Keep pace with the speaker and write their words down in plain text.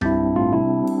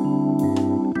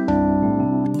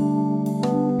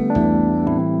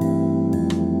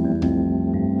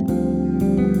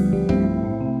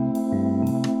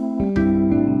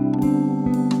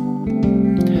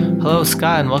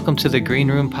Scott, and welcome to the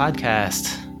Green Room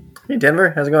Podcast. Hey,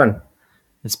 Denver. How's it going?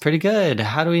 It's pretty good.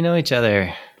 How do we know each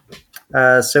other?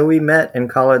 So we met in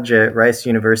college at Rice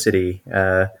University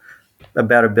about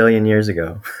 1 billion years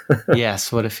ago.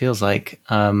 Yes, what it feels like.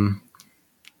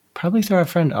 Probably through our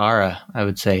friend Ara, I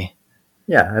would say.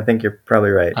 Yeah, I think you're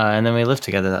probably right. And then we lived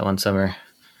together that one summer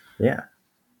Yeah.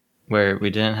 where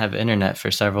we didn't have internet for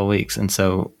several weeks, and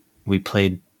so we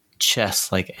played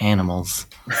chess like animals,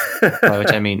 by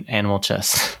which I mean animal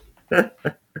chess.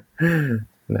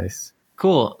 Nice.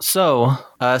 Cool. So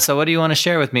what do you want to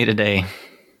share with me today?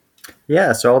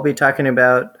 Yeah, so I'll be talking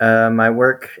about my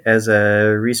work as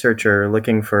a researcher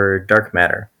looking for dark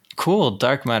matter. Cool,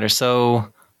 dark matter. So,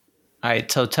 all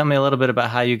right, so tell me a little bit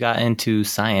about how you got into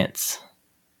science.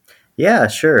 Yeah,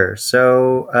 sure.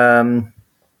 So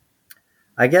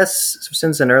I guess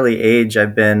since an early age,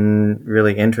 I've been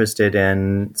really interested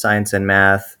in science and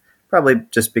math, probably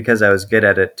just because I was good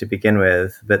at it to begin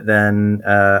with. But then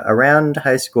around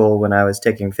high school, when I was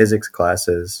taking physics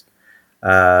classes,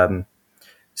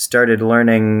 started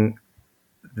learning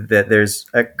that there's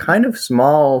a kind of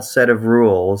small set of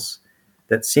rules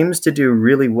that seems to do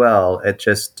really well at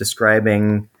just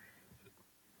describing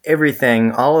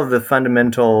everything, all of the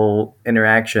fundamental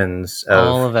interactions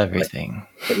All of of everything.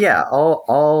 yeah,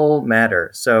 all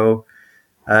matter. So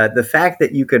the fact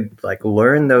that you could like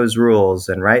learn those rules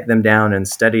and write them down and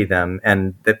study them,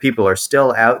 and that people are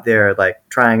still out there like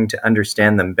trying to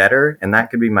understand them better, and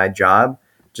that could be my job,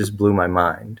 just blew my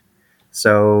mind.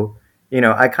 So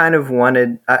I kind of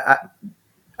wanted.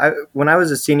 When I was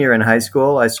a senior in high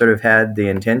school, I sort of had the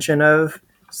intention of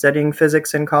studying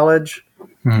physics in college,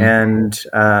 and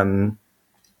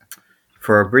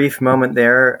for a brief moment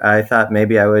there, I thought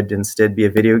maybe I would instead be a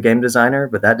video game designer,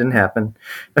 but that didn't happen.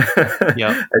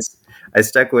 Yep. I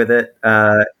stuck with it,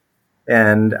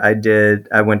 and I did.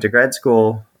 I went to grad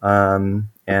school, and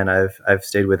I've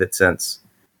stayed with it since.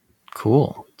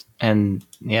 Cool. And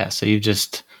yeah, so you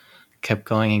just kept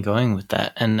going and going with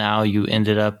that. And now you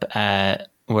ended up at,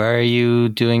 where are you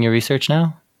doing your research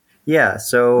now? Yeah,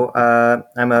 so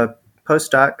I'm a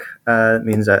postdoc. It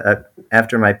means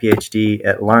after my PhD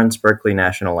at Lawrence Berkeley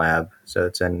National Lab. So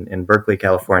it's in Berkeley,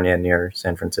 California, near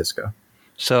San Francisco.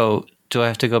 So do I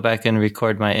have to go back and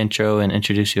record my intro and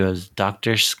introduce you as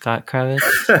Dr. Scott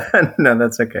Kravitz? No,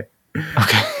 that's okay.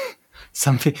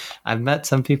 Okay. I've met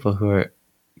some people who are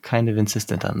kind of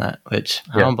insistent on that, which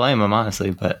I don't blame them, honestly,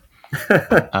 but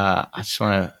I just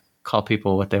want to call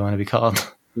people what they want to be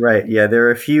called. Right. Yeah. There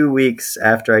were a few weeks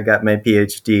after I got my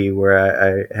PhD where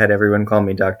I had everyone call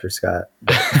me Dr. Scott.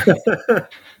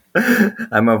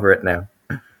 I'm over it now.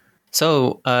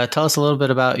 So tell us a little bit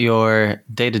about your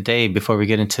day-to-day before we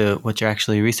get into what you're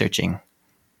actually researching.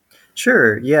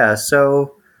 Sure. Yeah.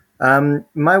 So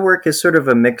my work is sort of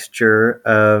a mixture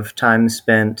of time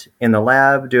spent in the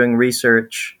lab doing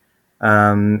research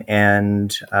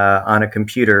and on a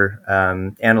computer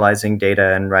analyzing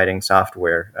data and writing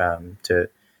software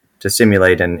to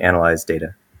simulate and analyze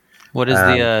data. What is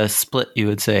the split, you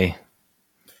would say?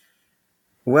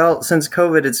 Well, since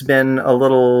COVID, it's been a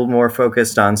little more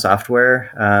focused on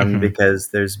software because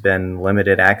there's been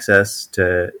limited access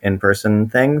to in-person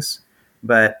things.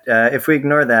 But if we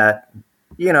ignore that,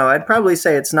 I'd probably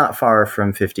say it's not far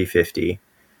from 50-50.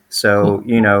 So,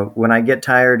 cool. When I get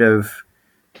tired of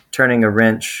turning a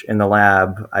wrench in the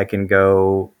lab, I can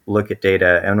go look at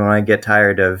data. And when I get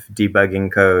tired of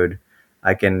debugging code,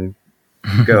 I can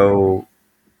go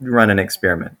run an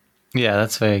experiment. Yeah,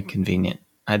 that's very convenient.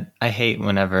 I hate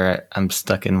whenever I'm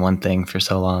stuck in one thing for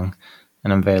so long,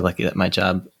 and I'm very lucky that my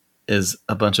job is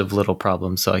a bunch of little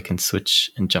problems, so I can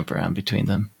switch and jump around between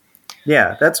them.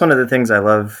 Yeah, that's one of the things I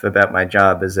love about my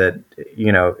job is that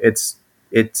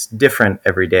it's different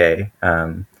every day,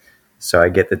 so I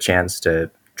get the chance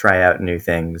to try out new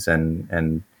things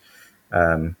and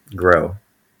grow. All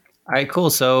right, cool.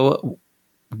 So,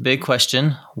 big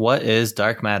question: what is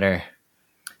dark matter?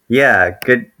 Yeah,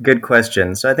 good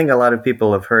question. So I think a lot of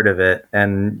people have heard of it,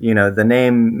 and the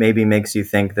name maybe makes you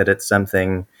think that it's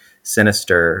something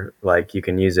sinister, like you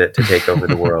can use it to take over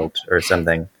the world or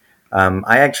something.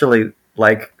 I actually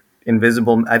like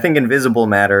invisible. I think invisible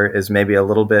matter is maybe a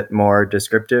little bit more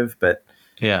descriptive, but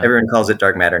everyone calls it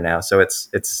dark matter now, so it's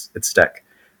stuck.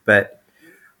 But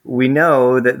we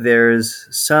know that there's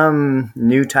some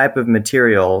new type of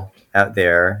material out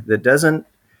there that doesn't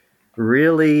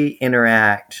really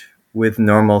interact with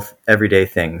normal everyday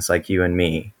things like you and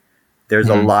me. There's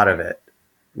a lot of it,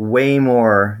 way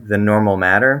more than normal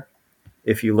matter.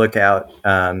 If you look out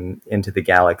into the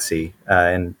galaxy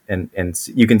and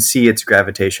you can see its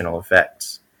gravitational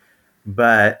effects,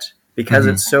 but because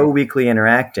it's so weakly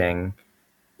interacting,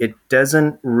 it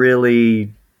doesn't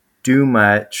really do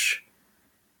much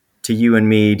to you and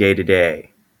me day to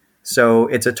day. So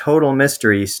it's a total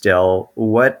mystery still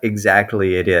what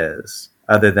exactly it is,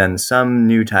 other than some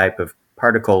new type of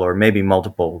particle or maybe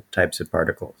multiple types of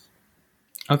particles.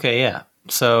 Okay, yeah.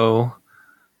 So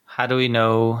how do we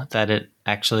know that it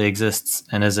actually exists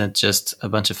and isn't just a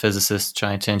bunch of physicists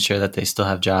trying to ensure that they still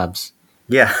have jobs?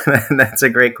 Yeah, that's a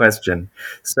great question.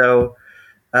 So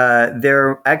there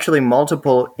are actually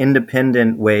multiple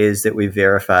independent ways that we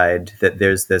verified that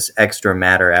there's this extra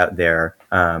matter out there.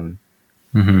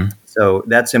 So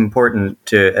that's important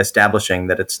to establishing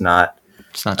that it's not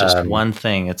It's not just one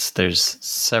thing. There's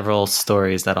several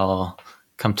stories that all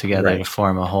come together to right.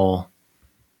 form a whole.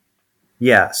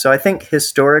 Yeah, so I think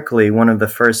historically, one of the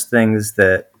first things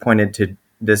that pointed to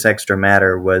this extra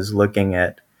matter was looking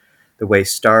at the way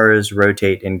stars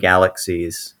rotate in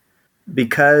galaxies.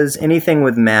 Because anything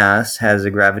with mass has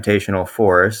a gravitational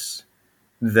force,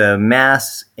 the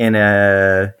mass in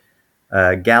a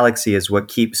galaxy is what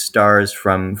keeps stars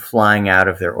from flying out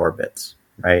of their orbits,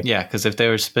 right? Yeah, because if they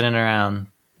were spinning around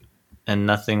and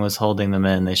nothing was holding them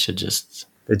in, they should just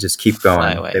They just keep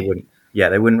fly going. away.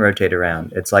 They wouldn't rotate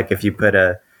around. It's like if you put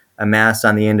a mass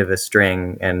on the end of a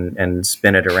string and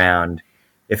spin it around.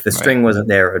 If the string wasn't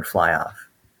there, it would fly off,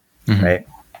 right?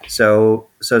 So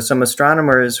some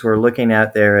astronomers were looking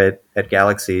out there at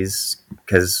galaxies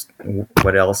because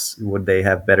what else would they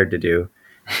have better to do?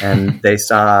 And they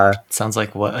saw. Sounds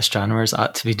like what astronomers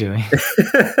ought to be doing.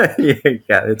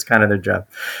 Yeah, it's kind of their job.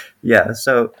 Yeah,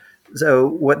 so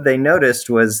what they noticed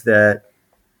was that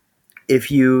if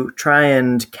you try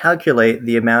and calculate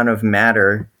the amount of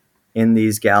matter in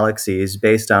these galaxies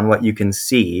based on what you can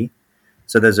see,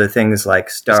 so those are things like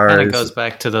stars. This kind of goes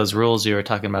back to those rules you were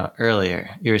talking about earlier.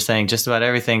 You were saying just about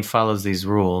everything follows these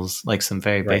rules, like some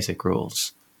very basic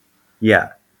rules.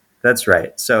 Yeah, that's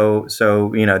right. So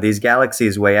these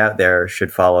galaxies way out there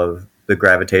should follow the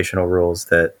gravitational rules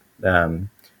that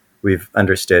we've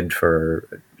understood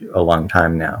for a long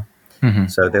time now.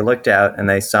 So they looked out and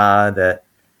they saw that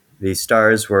the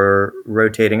stars were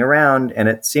rotating around, and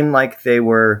it seemed like they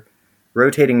were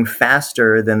rotating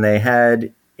faster than they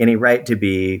had any right to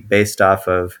be based off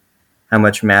of how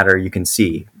much matter you can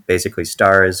see, basically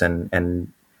stars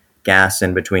and gas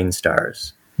in between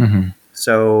stars.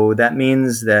 So that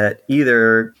means that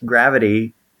either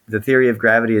gravity, the theory of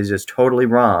gravity is just totally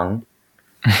wrong,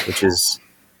 which is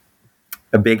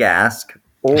a big ask,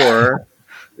 or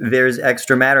there's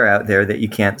extra matter out there that you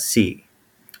can't see.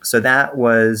 So that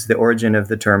was the origin of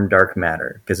the term dark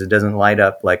matter, because it doesn't light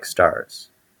up like stars.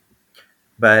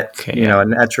 But, a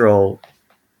natural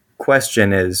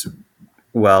question is,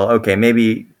 well, okay,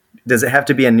 maybe does it have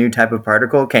to be a new type of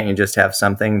particle? Can't you just have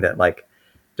something that like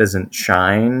doesn't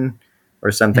shine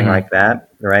or something like that,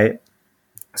 right?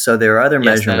 So there are other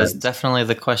measurements. That is definitely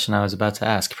the question I was about to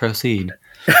ask. Proceed.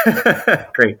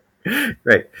 Great.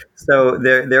 So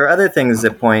there are other things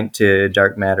that point to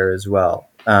dark matter as well.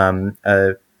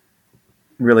 A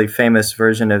really famous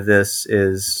version of this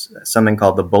is something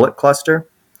called the bullet cluster.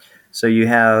 So you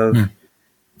have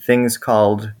things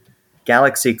called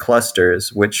galaxy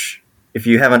clusters, which, if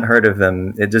you haven't heard of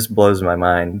them, it just blows my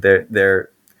mind. They're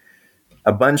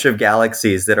a bunch of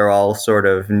galaxies that are all sort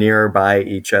of nearby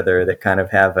each other that kind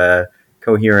of have a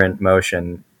coherent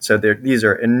motion. So these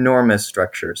are enormous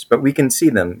structures, but we can see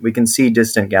them. We can see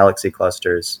distant galaxy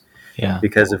clusters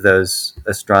because of those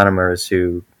astronomers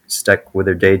who stuck with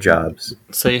their day jobs.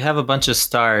 So you have a bunch of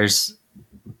stars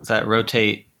that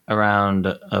rotate around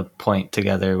a point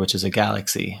together, which is a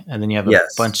galaxy, and then you have a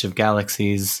bunch of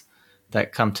galaxies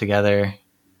that come together.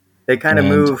 They kind of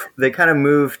move. They kind of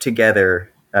move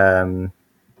together.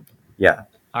 Yeah.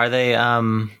 Are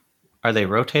they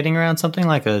rotating around something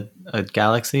like a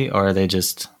galaxy, or are they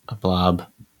just a blob,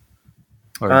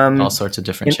 or all sorts of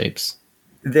different shapes?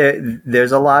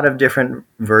 There's a lot of different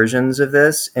versions of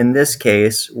this. In this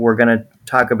case, we're going to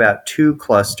talk about two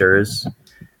clusters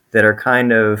that are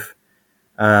kind of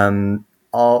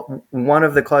one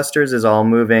of the clusters is all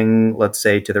moving, let's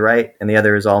say, to the right, and the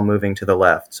other is all moving to the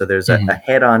left. So there's a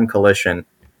head-on collision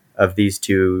of these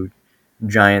two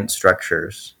giant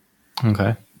structures.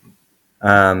 Okay.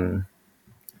 And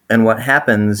what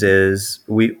happens is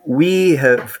we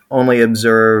have only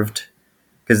observed,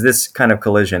 because this kind of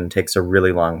collision takes a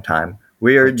really long time.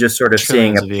 We are just sort of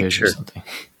seeing a picture.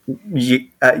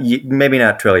 Maybe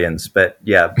not trillions, but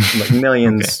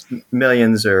millions,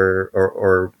 millions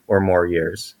or more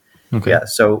years. Okay. Yeah,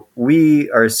 so we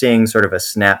are seeing sort of a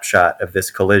snapshot of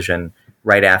this collision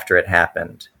right after it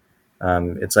happened.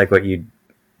 It's like what you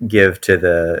give to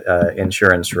the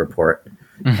insurance report.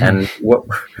 And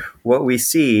what we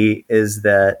see is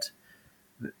that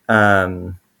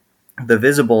the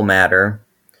visible matter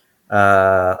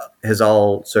has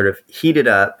all sort of heated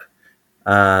up,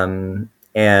 and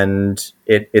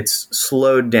it's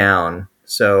slowed down.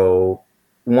 So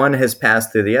one has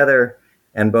passed through the other,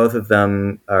 and both of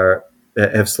them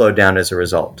have slowed down as a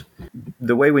result.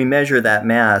 The way we measure that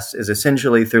mass is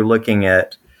essentially through looking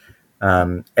at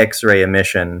X-ray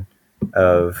emission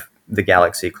of the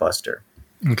galaxy cluster.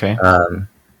 Okay.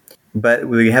 But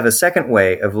we have a second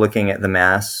way of looking at the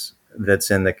mass that's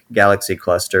in the galaxy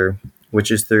cluster,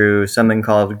 which is through something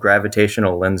called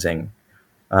gravitational lensing.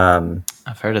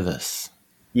 I've heard of this.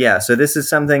 Yeah, so this is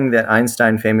something that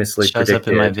Einstein famously Shows predicted. up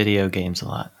in my video games a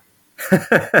lot.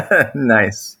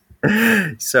 Nice.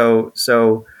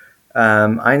 So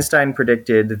Einstein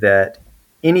predicted that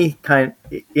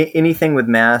anything with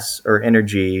mass or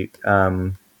energy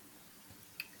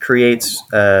creates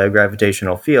a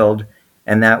gravitational field,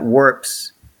 and that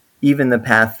warps even the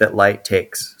path that light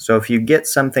takes. So if you get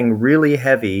something really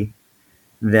heavy,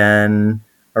 then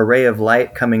a ray of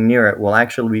light coming near it will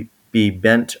actually be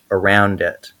bent around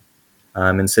it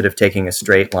instead of taking a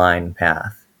straight line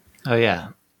path. Oh yeah,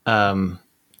 I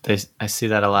see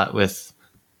that a lot with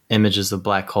images of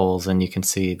black holes, and you can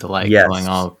see the light going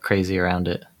all crazy around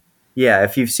it. Yeah,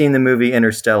 if you've seen the movie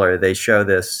Interstellar, they show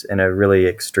this in a really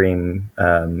extreme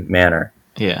manner.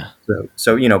 Yeah.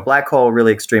 So black hole,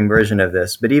 really extreme version of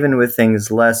this. But even with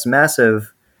things less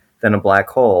massive than a black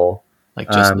hole, like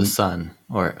just the sun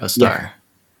or a star. Yeah,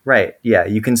 right. Yeah,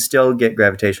 you can still get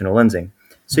gravitational lensing.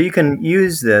 So you can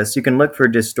use this. You can look for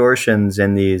distortions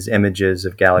in these images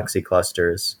of galaxy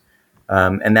clusters,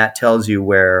 and that tells you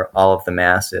where all of the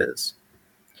mass is.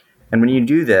 And when you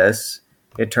do this,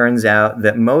 it turns out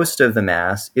that most of the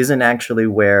mass isn't actually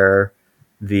where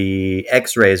the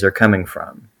X-rays are coming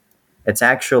from. It's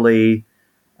actually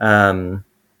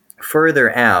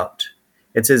further out.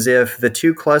 It's as if the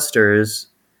two clusters,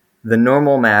 the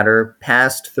normal matter,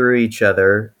 passed through each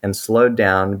other and slowed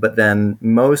down, but then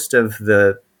most of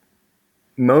the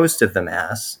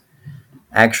mass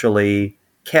actually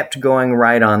kept going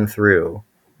right on through.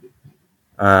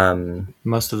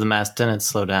 Most of the mass didn't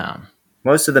slow down.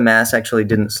 Most of the mass actually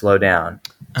didn't slow down.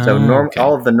 So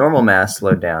all of the normal mass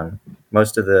slowed down.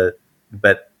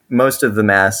 But most of the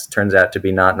mass turns out to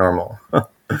be not normal.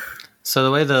 So the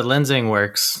way the lensing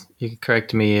works, you can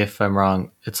correct me if I'm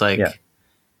wrong. It's like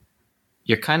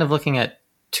you're kind of looking at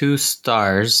two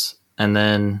stars, and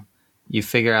then you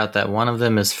figure out that one of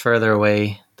them is further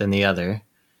away than the other.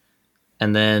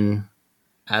 And then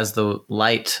as the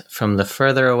light from the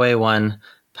further away one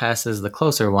passes the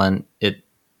closer one, it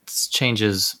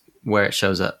changes where it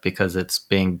shows up because it's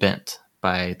being bent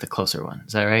by the closer one.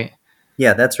 Is that right?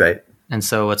 Yeah, that's right. And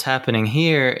so what's happening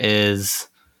here is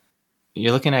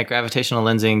you're looking at gravitational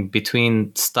lensing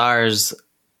between stars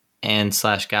and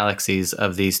 / galaxies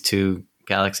of these two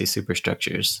galaxy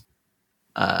superstructures.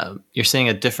 You're seeing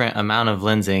a different amount of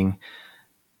lensing,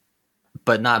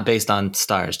 but not based on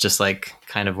stars, just like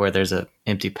kind of where there's an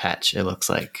empty patch, it looks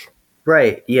like.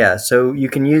 Right, yeah. So you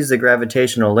can use the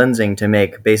gravitational lensing to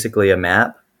make basically a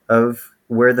map of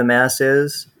where the mass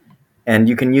is. And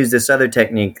you can use this other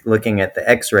technique looking at the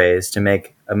X-rays to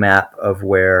make a map of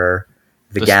where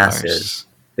the gas stars. is.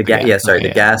 The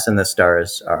gas and the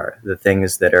stars are the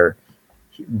things that are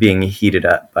being heated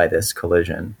up by this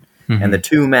collision. Mm-hmm. And the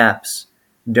two maps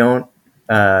don't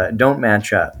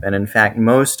match up. And in fact,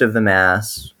 most of the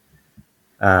mass,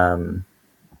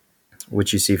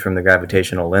 which you see from the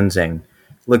gravitational lensing,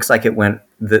 looks like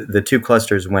the two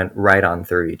clusters went right on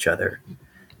through each other.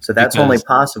 So that's only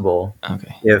possible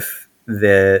if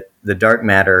the dark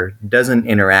matter doesn't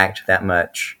interact that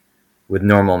much with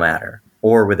normal matter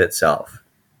or with itself.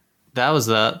 That was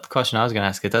the question I was going to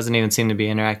ask. It doesn't even seem to be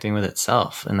interacting with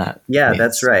itself in that. Yeah,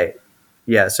 that's right.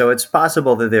 Yeah, so it's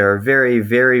possible that there are very,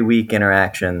 very weak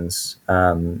interactions,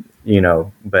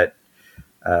 but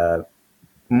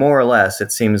more or less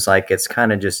it seems like it's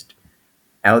kind of just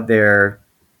out there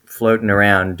floating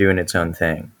around doing its own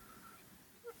thing.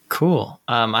 Cool.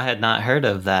 I had not heard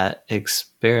of that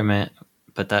experiment,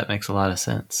 but that makes a lot of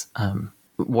sense.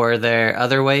 Were there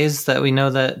other ways that we know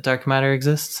that dark matter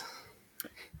exists?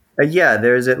 Yeah,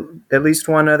 there's at least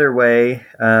one other way,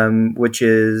 which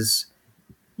is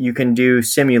you can do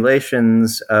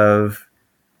simulations of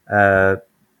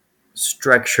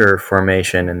structure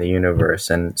formation in the universe.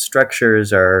 And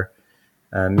structures are,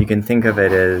 you can think of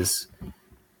it as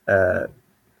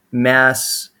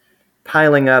mass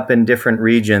piling up in different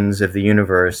regions of the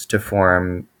universe to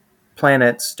form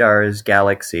planets, stars,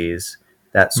 galaxies,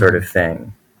 that sort of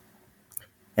thing.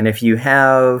 And if you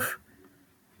have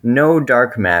no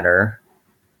dark matter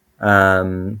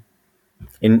in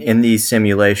these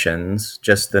simulations,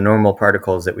 just the normal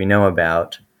particles that we know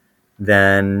about,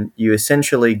 then you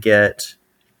essentially get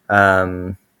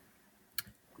you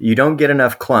don't get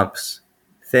enough clumps.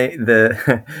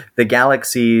 The the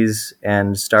galaxies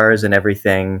and stars and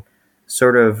everything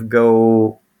sort of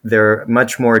go. They're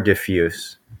much more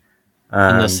diffuse.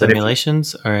 In the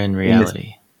simulations or in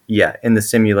reality? In the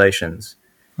simulations.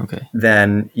 Okay.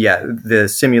 Then, the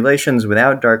simulations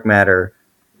without dark matter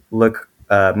look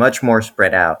much more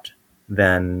spread out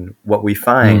than what we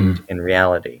find in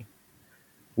reality.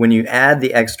 When you add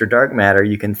the extra dark matter,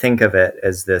 you can think of it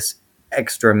as this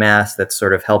extra mass that's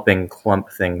sort of helping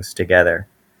clump things together.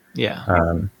 Yeah.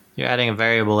 You're adding a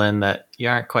variable in that you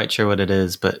aren't quite sure what it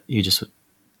is, but you just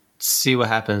see what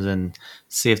happens and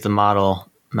see if the model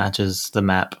matches the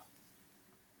map.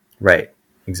 Right,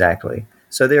 exactly.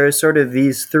 So there are sort of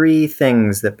these three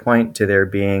things that point to there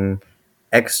being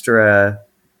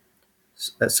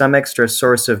some extra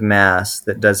source of mass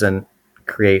that doesn't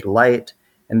create light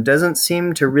and doesn't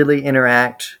seem to really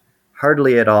interact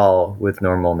hardly at all with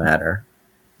normal matter.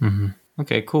 Mm-hmm.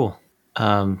 Okay, cool.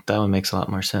 That one makes a lot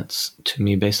more sense to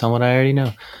me based on what I already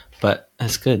know, but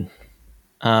that's good.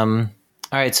 All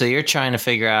right, so you're trying to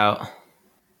figure out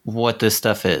what this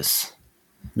stuff is.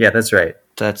 Yeah, that's right.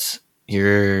 That's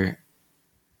your,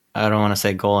 I don't want to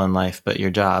say goal in life, but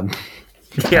your job.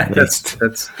 Yeah, that's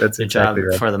your exactly job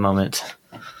right. for the moment.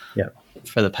 Yeah.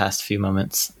 For the past few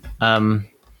moments.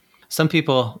 Some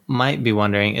people might be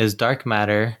wondering, is dark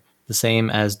matter the same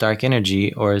as dark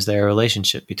energy, or is there a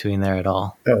relationship between there at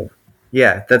all? Oh,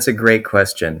 yeah, that's a great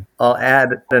question. I'll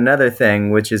add another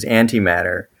thing, which is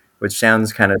antimatter, which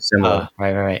sounds kind of similar.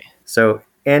 Right. So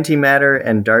antimatter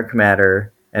and dark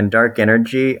matter and dark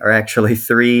energy are actually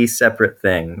three separate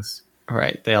things.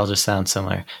 Right. They all just sound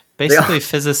similar. Basically,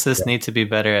 physicists need to be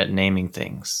better at naming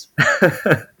things.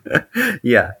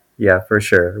 Yeah, for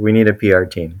sure. We need a PR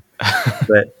team.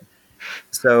 But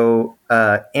so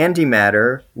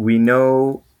antimatter, we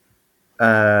know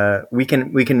we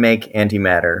can make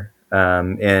antimatter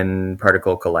in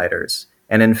particle colliders,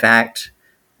 and in fact,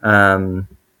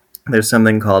 there's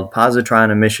something called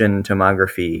positron emission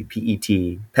tomography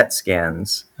 (PET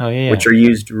scans), which are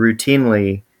used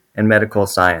routinely in medical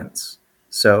science.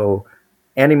 So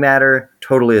antimatter,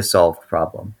 totally a solved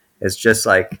problem. It's just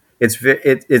like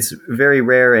it's very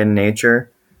rare in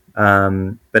nature,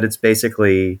 but it's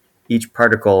basically each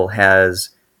particle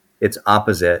has its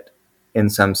opposite in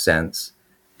some sense,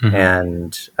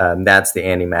 and that's the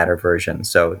antimatter version.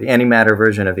 So the antimatter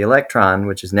version of the electron,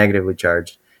 which is negatively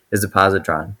charged, is the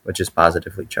positron, which is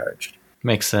positively charged.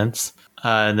 Makes sense.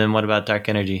 And then what about dark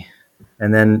energy?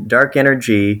 And then dark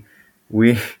energy,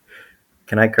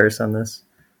 can I curse on this?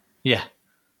 Yeah.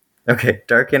 Okay,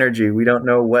 dark energy, we don't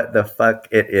know what the fuck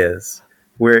it is.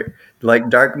 We're like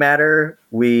dark matter,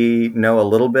 we know a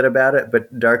little bit about it,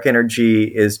 but dark energy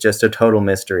is just a total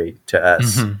mystery to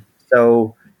us.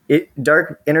 So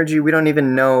dark energy, we don't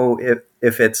even know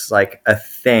if it's like a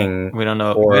thing. We don't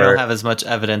know. We don't have as much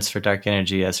evidence for dark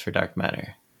energy as for dark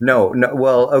matter. No.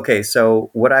 Well, okay.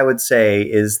 So what I would say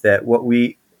is that what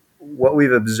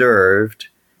we've observed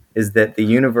is that the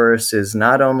universe is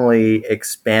not only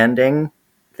expanding,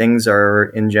 things are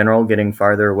in general getting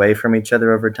farther away from each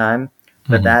other over time,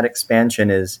 but that expansion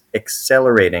is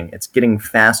accelerating. It's getting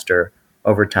faster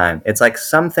over time. It's like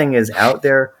something is out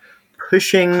there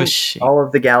pushing all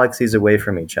of the galaxies away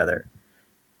from each other.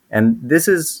 And this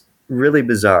is really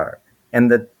bizarre. And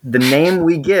the name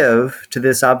we give to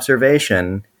this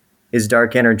observation is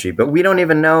dark energy. But we don't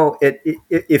even know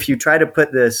if you try to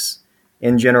put this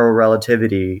in general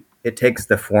relativity, it takes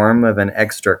the form of an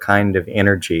extra kind of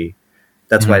energy.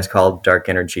 That's why it's called dark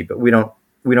energy. But we don't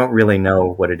really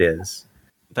know what it is.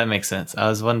 That makes sense. I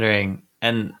was wondering,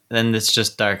 and then it's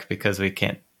just dark because we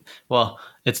can't. Well,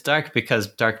 it's dark because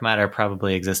dark matter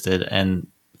probably existed, and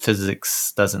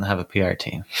physics doesn't have a PR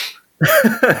team.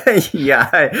 Yeah,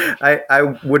 I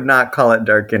would not call it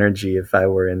dark energy if I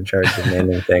were in charge of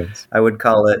naming things. I would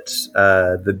call it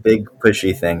the big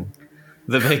pushy thing.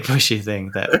 The big pushy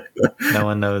thing that no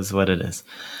one knows what it is.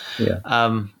 Yeah.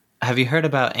 Have you heard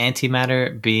about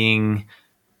antimatter being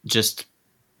just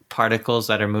particles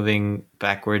that are moving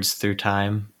backwards through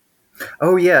time?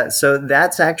 Oh, yeah. So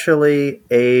that's actually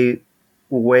a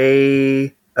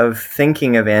way of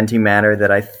thinking of antimatter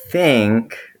that I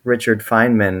think Richard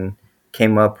Feynman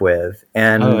came up with.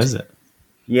 And is it?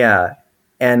 Yeah.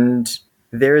 And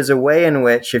there is a way in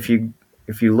which if you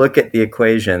look at the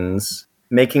equations,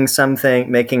 making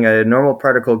a normal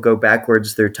particle go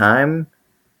backwards through time,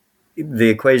 the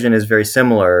equation is very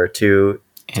similar to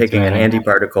taking an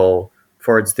antiparticle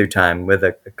forwards through time with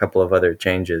a couple of other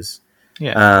changes.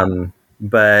 Yeah.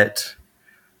 But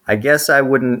I guess I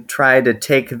wouldn't try to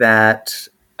take that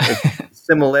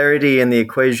similarity in the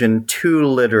equation too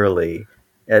literally.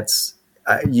 It's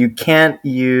you can't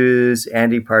use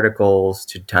antiparticles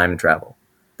to time travel.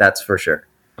 That's for sure.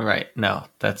 Right. No,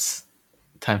 that's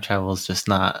time travel is just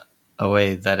not a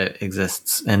way that it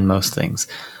exists in most things.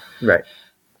 Right.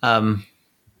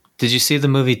 Did you see the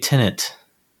movie Tenet?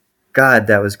 God,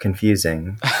 that was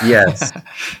confusing. Yes.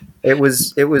 It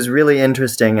was really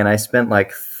interesting, and I spent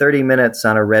like 30 minutes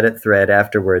on a Reddit thread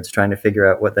afterwards trying to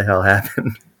figure out what the hell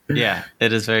happened. Yeah,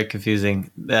 it is very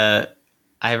confusing.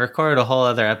 I recorded a whole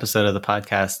other episode of the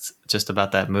podcast just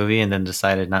about that movie and then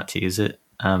decided not to use it.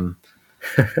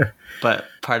 But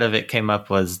part of it came up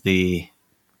was the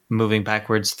moving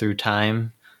backwards through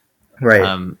time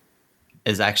Right.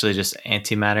 is actually just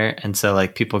antimatter. And so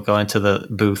like people go into the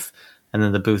booth and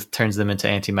then the booth turns them into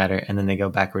antimatter and then they go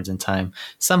backwards in time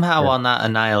somehow while not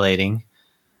annihilating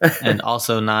and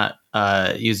also not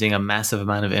using a massive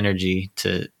amount of energy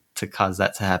to cause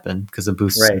that to happen because the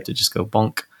booth seemed to just go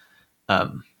bonk.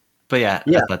 But yeah,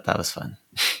 I thought that was fun.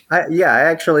 I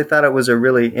actually thought it was a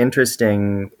really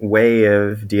interesting way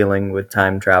of dealing with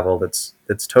time travel that's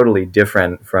totally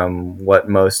different from what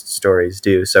most stories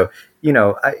do. So, you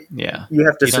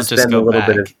have to suspend a little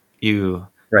bit of... You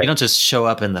don't just show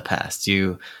up in the past.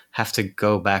 You have to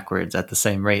go backwards at the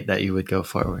same rate that you would go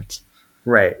forwards.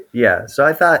 Right. Yeah. So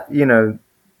I thought,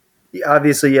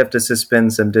 obviously you have to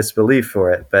suspend some disbelief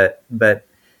for it, but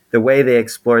the way they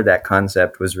explored that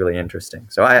concept was really interesting.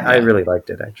 So I really liked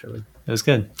it, actually. It was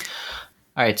good.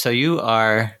 All right. So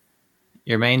your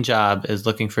main job is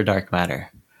looking for dark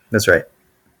matter. That's right.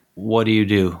 What do you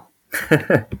do?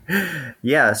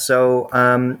 Yeah. So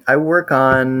I work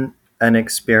on an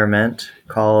experiment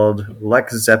called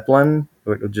Lex Zeppelin.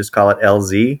 We'll just call it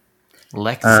LZ.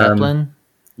 Lex Zeppelin?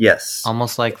 Yes.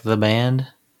 Almost like the band?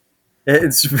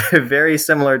 It's very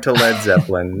similar to Led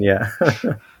Zeppelin. Yeah.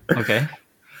 Okay.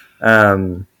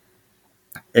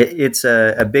 It's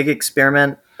a big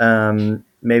experiment,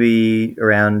 maybe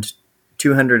around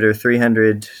 200 or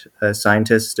 300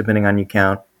 scientists, depending on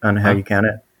how you count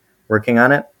it, working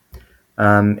on it.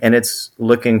 And it's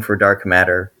looking for dark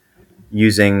matter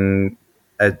using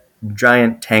a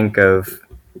giant tank of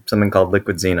something called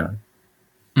liquid xenon.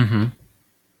 Mm-hmm.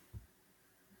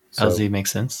 So, LZ makes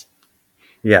sense.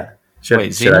 Yeah.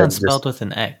 Wait, xenon spelled with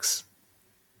an X.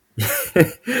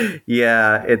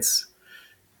 Yeah,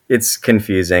 it's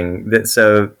confusing.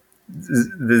 So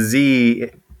the Z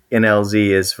in LZ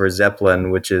is for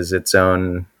Zeppelin, which is its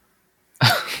own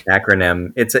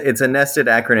acronym. It's a nested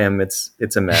acronym.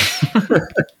 It's a mess.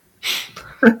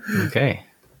 Okay.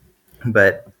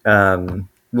 But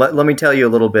let me tell you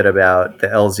a little bit about the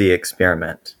LZ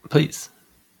experiment. Please.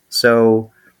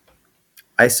 So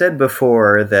I said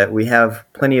before that we have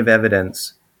plenty of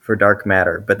evidence for dark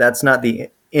matter, but that's not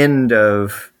the end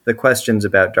of the questions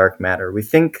about dark matter. We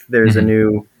think there's a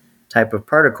new type of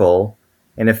particle,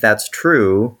 and if that's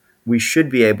true, we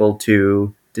should be able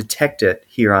to detect it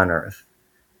here on Earth.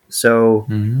 So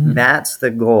that's the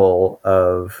goal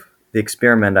of the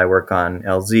experiment I work on,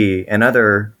 LZ, and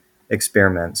other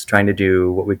experiments trying to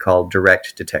do what we call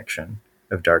direct detection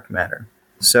of dark matter.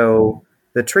 So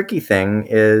the tricky thing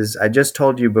is, I just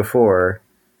told you before,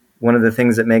 one of the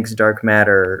things that makes dark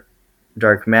matter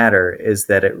is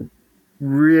that it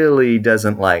really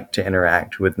doesn't like to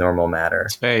interact with normal matter.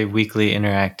 It's very weakly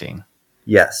interacting.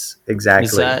 Yes,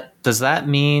 exactly. Does that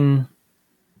mean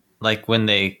like when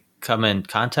they come in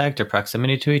contact or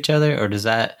proximity to each other, or does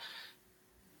that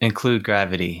include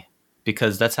gravity?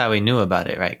 Because that's how we knew about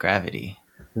it, right? Gravity.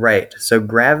 Right. So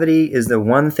gravity is the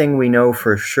one thing we know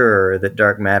for sure that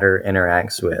dark matter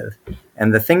interacts with.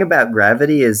 And the thing about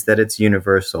gravity is that it's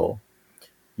universal.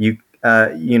 You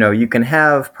can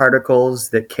have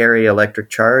particles that carry electric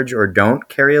charge or don't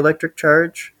carry electric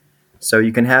charge. So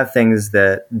you can have things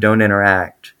that don't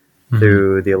interact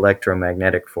through the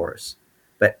electromagnetic force.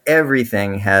 But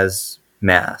everything has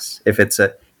mass. If it's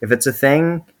a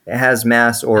thing, it has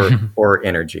mass or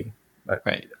energy.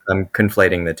 Right. I'm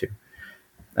conflating the two.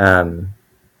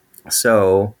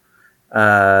 So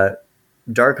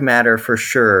dark matter for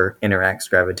sure interacts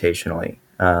gravitationally.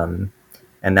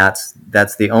 And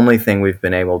that's the only thing we've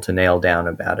been able to nail down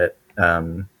about it,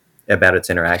 about its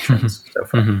interactions so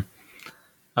far.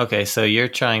 Okay, so you're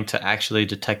trying to actually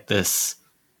detect this,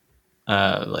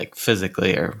 like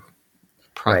physically or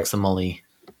proximally.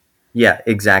 Right. Yeah,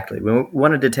 exactly. We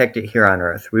want to detect it here on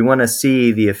Earth. We want to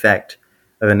see the effect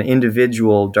of an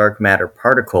individual dark matter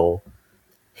particle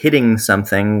hitting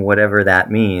something, whatever that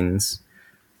means,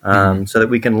 so that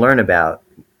we can learn about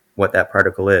what that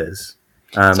particle is.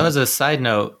 So as a side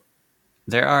note,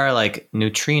 there are like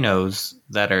neutrinos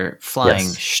that are flying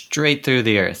Yes. straight through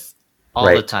the Earth all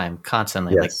the Right. time,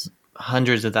 constantly, like Yes.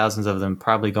 hundreds of thousands of them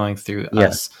probably going through Yeah.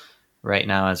 us right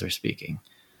now as we're speaking.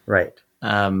 Right.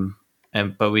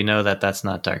 But we know that that's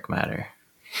not dark matter.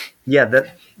 Yeah,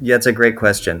 that's a great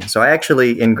question. So I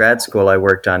actually, in grad school, I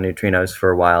worked on neutrinos for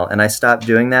a while, and I stopped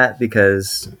doing that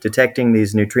because detecting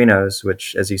these neutrinos,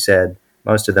 which, as you said,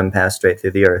 most of them pass straight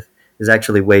through the Earth, is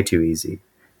actually way too easy.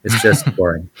 It's just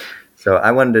boring. So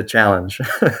I wanted a challenge.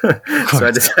 So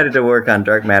I decided to work on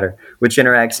dark matter, which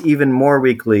interacts even more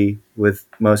weakly with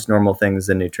most normal things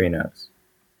than neutrinos.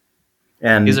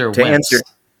 And These are to WIMPs. answer,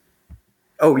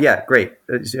 oh yeah, great.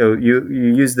 So you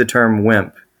use the term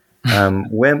WIMP.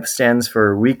 WIMP stands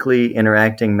for Weakly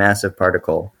Interacting Massive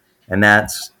Particle, and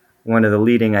that's one of the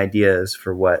leading ideas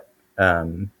for what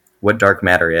dark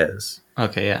matter is.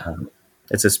 Okay, yeah.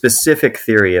 It's a specific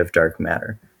theory of dark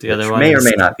matter, The other which one may or is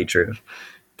may not be true.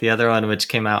 the other one, which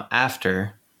came out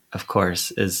after, of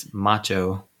course, is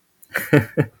Macho. I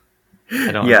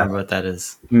don't remember what that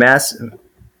is. Massive.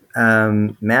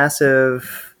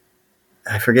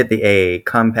 I forget the A.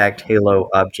 Compact halo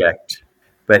object,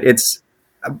 but it's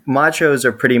machos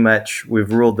are pretty much,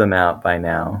 we've ruled them out by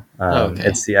now. Okay.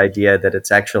 It's the idea that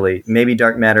it's actually, maybe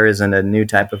dark matter isn't a new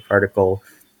type of particle.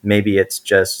 Maybe it's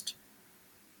just,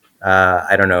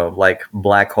 I don't know, like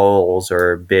black holes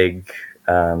or big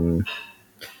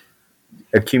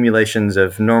accumulations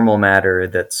of normal matter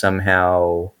that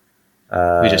somehow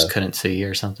we just couldn't see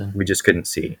or something. we just couldn't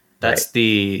see. That's right.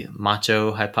 the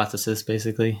Macho hypothesis,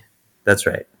 basically. That's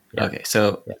right. Yeah. Okay,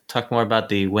 so talk more about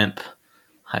the WIMP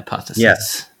hypothesis.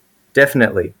 Yes,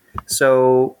 definitely.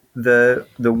 So the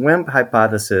WIMP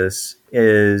hypothesis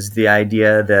is the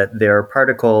idea that there are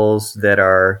particles that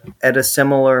are at a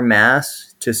similar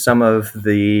mass to some of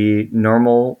the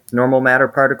normal matter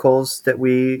particles that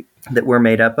we're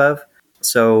made up of.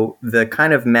 So the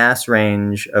kind of mass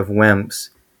range of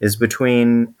WIMPs is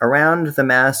between around the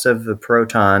mass of the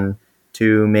proton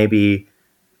to maybe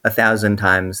 1,000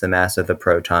 times the mass of the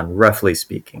proton, roughly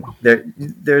speaking.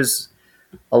 There's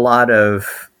a lot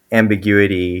of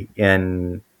ambiguity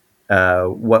in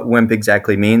what WIMP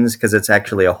exactly means, because it's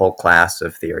actually a whole class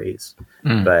of theories.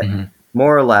 But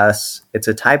more or less, it's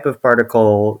a type of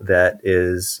particle that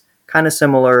is kind of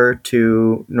similar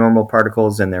to normal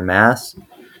particles in their mass,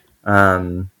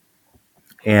 and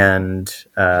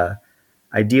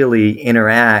ideally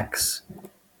interacts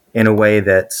in a way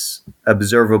that's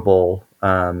observable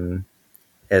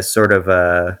as sort of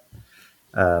a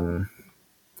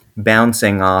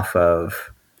bouncing off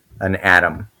of an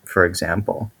atom, for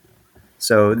example.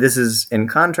 So this is in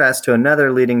contrast to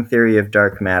another leading theory of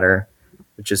dark matter,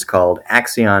 which is called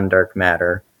axion dark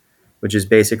matter, which is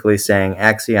basically saying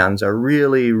axions are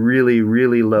really, really,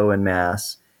 really low in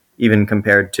mass, even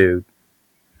compared to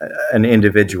an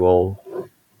individual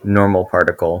normal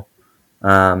particle.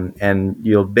 And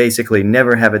you'll basically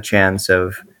never have a chance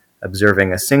of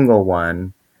observing a single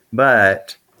one,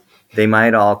 but they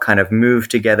might all kind of move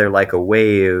together like a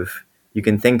wave. You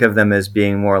can think of them as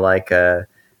being more like a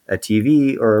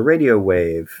TV or a radio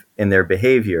wave in their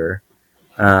behavior.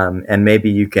 And maybe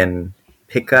you can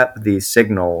pick up these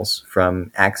signals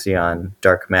from axion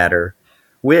dark matter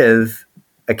with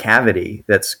a cavity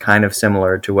that's kind of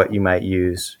similar to what you might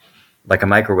use, like a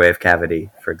microwave cavity,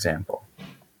 for example.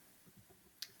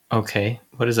 Okay,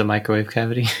 what is a microwave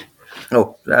cavity?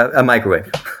 Oh, a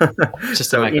microwave. Just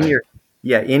so a microwave.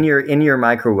 In your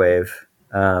microwave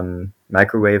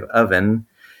oven,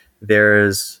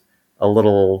 there's a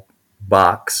little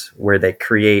box where they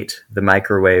create the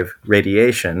microwave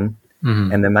radiation,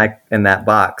 and and that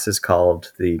box is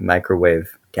called the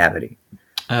microwave cavity.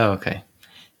 Oh, okay.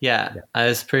 Yeah, I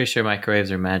was pretty sure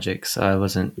microwaves are magic, so I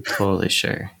wasn't totally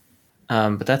sure.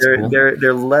 But that's cool.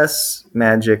 They're less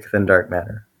magic than dark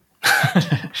matter.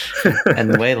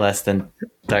 And way less than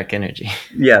dark energy.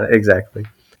 Yeah, exactly.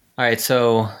 All right,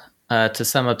 so to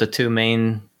sum up the two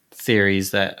main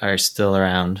theories that are still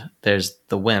around, there's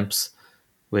the WIMPs,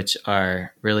 which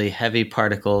are really heavy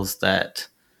particles that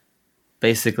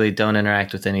basically don't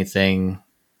interact with anything,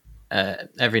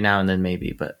 every now and then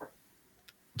maybe, but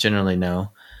generally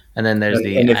no. And then there's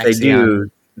the if axion. They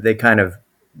do, they kind of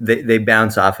they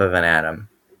bounce off of an atom.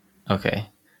 Okay.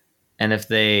 And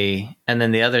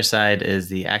then the other side is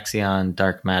the axion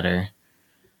dark matter,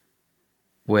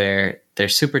 where they're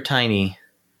super tiny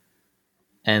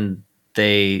and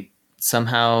they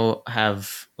somehow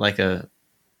have like a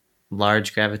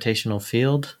large gravitational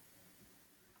field.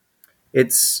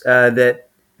 It's that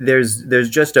there's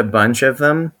just a bunch of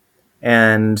them,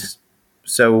 and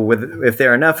so if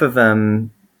there are enough of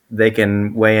them, they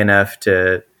can weigh enough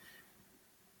to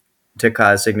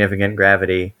cause significant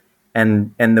gravity,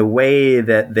 and the way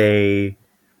that they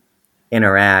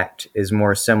interact is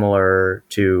more similar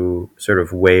to sort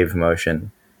of wave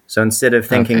motion. So instead of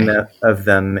thinking of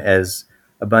them as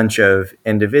a bunch of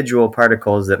individual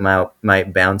particles that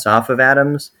might bounce off of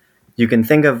atoms, you can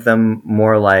think of them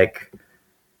more like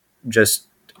just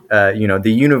the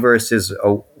universe is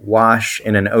awash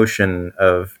in an ocean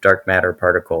of dark matter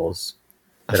particles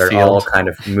that are all kind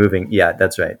of moving. Yeah,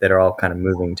 that's right. That are all kind of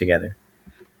moving together.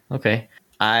 Okay.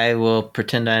 I will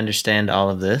pretend I understand all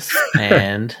of this,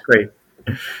 and great.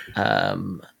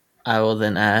 I will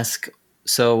then ask,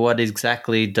 so what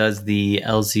exactly does the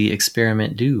LZ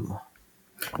experiment do?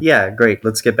 Yeah, great.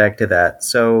 Let's get back to that.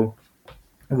 So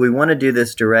we want to do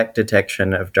this direct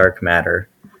detection of dark matter,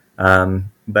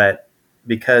 but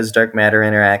because dark matter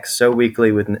interacts so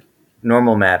weakly with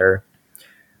normal matter,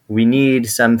 we need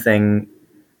something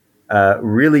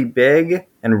really big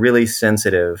and really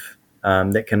sensitive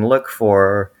that can look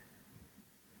for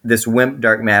this WIMP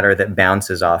dark matter that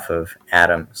bounces off of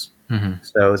atoms. Mm-hmm.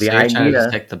 So the you're idea, trying to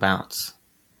detect the bounce.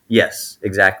 Yes,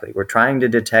 exactly. We're trying to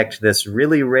detect this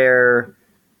really rare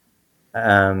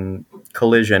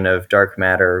collision of dark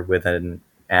matter with an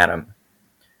atom.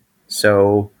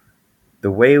 So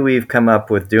the way we've come up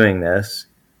with doing this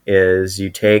is you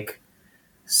take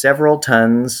several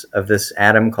tons of this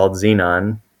atom called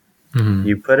xenon, Mm-hmm.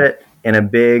 you put it in a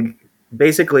big,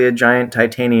 basically a giant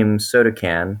titanium soda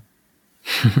can,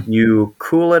 you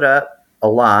cool it up a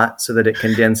lot so that it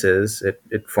condenses,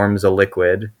 it forms a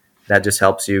liquid. That just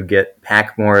helps you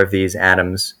pack more of these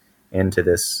atoms into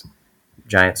this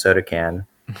giant soda can.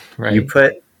 Right. You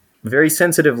put very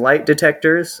sensitive light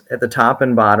detectors at the top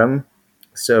and bottom,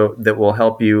 so that will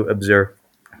help you observe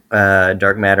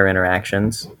dark matter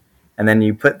interactions. And then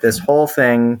you put this whole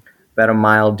thing about a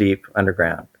mile deep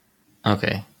underground.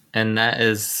 Okay. And that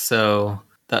is so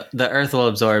the Earth will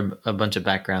absorb a bunch of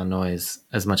background noise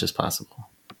as much as possible.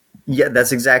 Yeah,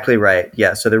 that's exactly right.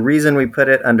 Yeah. So the reason we put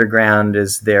it underground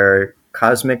is they're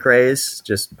cosmic rays,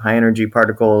 just high energy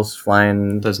particles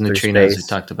flying those through neutrinos space. we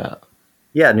talked about.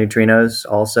 Yeah, neutrinos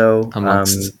also.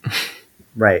 Amongst.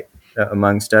 Right,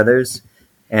 amongst others.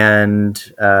 And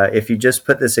if you just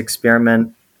put this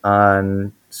experiment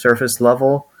on surface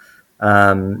level,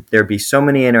 there'd be so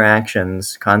many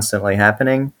interactions constantly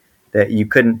happening that you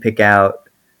couldn't pick out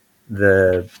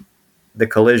the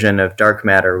collision of dark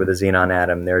matter with a xenon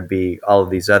atom. There would be all of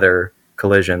these other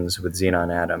collisions with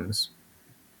xenon atoms.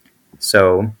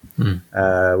 So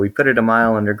we put it a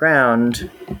mile underground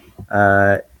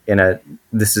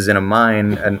this is in a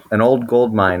mine, an old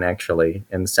gold mine actually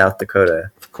in South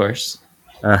Dakota. Of course.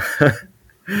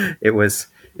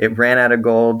 It ran out of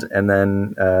gold, and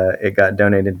then it got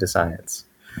donated to science.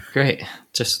 Great.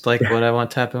 Just like what I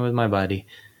want to happen with my body.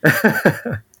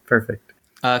 Perfect.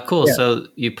 Cool. Yeah. So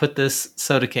you put this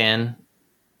soda can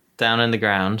down in the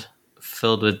ground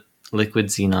filled with liquid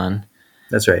xenon.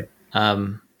 That's right.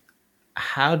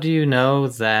 How do you know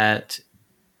that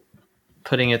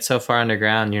putting it so far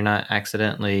underground, you're not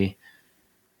accidentally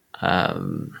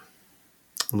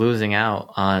losing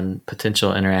out on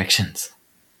potential interactions?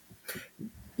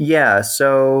 Yeah,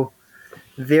 so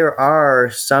there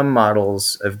are some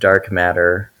models of dark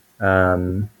matter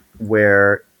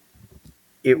where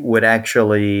it would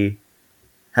actually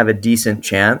have a decent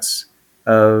chance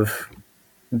of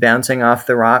bouncing off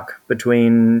the rock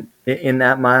in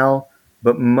that mile,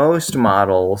 but most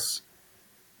models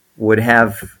would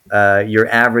have your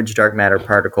average dark matter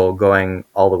particle going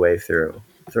all the way through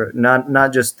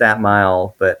not just that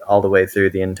mile, but all the way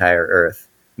through the entire Earth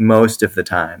most of the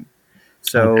time.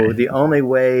 So the only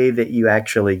way that you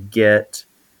actually get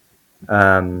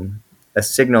a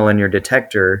signal in your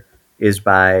detector is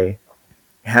by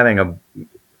having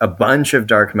a bunch of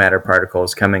dark matter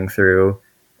particles coming through,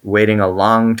 waiting a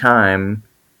long time,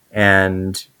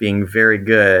 and being very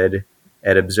good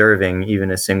at observing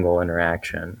even a single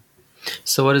interaction.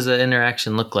 So what does the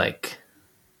interaction look like?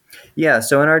 Yeah,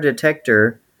 so in our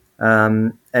detector,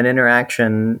 an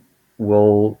interaction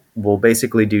will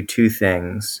basically do two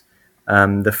things.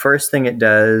 The first thing it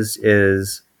does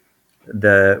is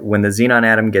when the xenon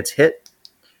atom gets hit,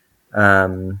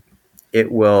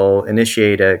 it will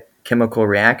initiate a chemical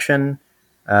reaction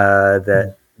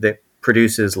that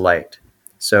produces light.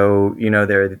 So,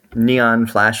 there are neon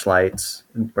flashlights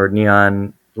or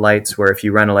neon lights where if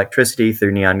you run electricity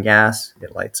through neon gas,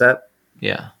 it lights up.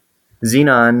 Yeah.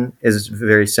 Xenon is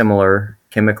very similar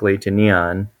chemically to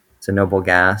neon. It's a noble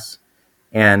gas,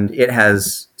 and it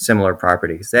has similar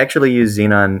properties. They actually use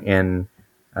xenon in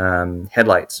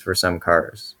headlights for some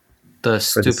cars. The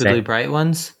stupidly bright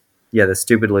ones? Yeah, the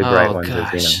stupidly bright Oh ones are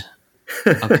gosh.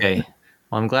 xenon. Okay.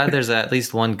 Well, I'm glad there's at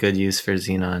least one good use for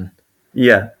xenon.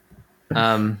 Yeah.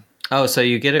 Oh, so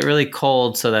you get it really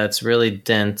cold so that it's really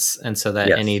dense, and so that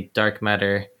Yes. any dark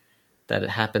matter that it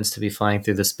happens to be flying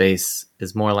through the space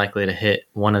is more likely to hit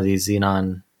one of these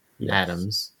xenon Yes.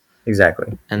 atoms.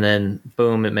 Exactly. And then,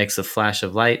 boom, it makes a flash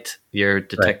of light. Your Right.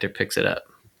 detector picks it up.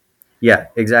 Yeah,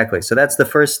 exactly. So that's the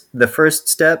first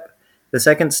step. The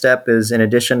second step is, in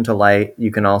addition to light,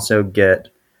 you can also get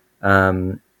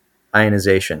um,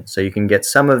 ionization. So you can get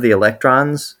some of the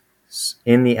electrons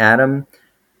in the atom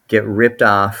get ripped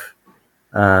off.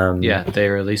 Yeah,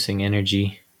 they're releasing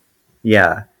energy.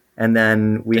 Yeah, and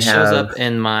then we This shows have up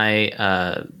in my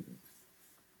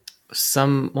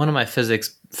one of my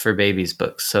physics for babies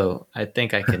books, so I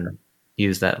think I can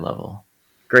use that level.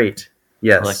 great.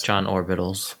 Yes. Electron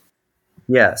orbitals.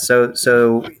 Yeah.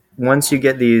 So once you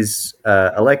get these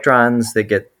electrons that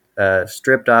get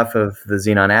stripped off of the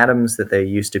xenon atoms that they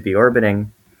used to be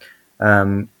orbiting,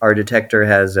 our detector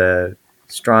has a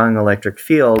strong electric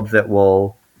field that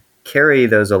will carry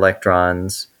those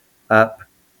electrons up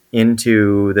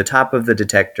into the top of the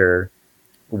detector,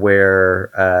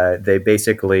 where they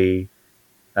basically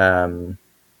um,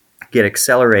 get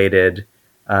accelerated,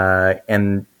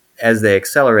 and as they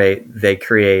accelerate, they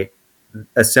create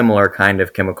a similar kind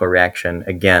of chemical reaction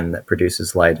again that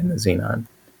produces light in the xenon.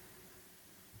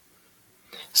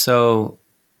 So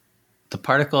the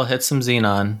particle hits some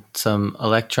xenon, some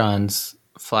electrons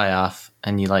fly off,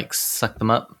 and you like suck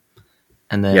them up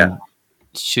and Yeah. then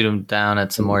shoot them down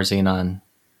at some more xenon.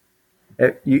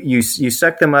 You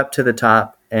suck them up to the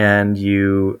top and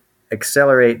you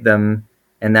accelerate them,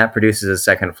 and that produces a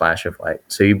second flash of light.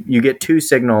 So you get two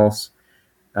signals.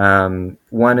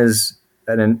 One is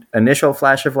an initial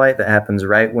flash of light that happens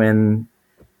right when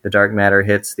the dark matter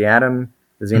hits the atom,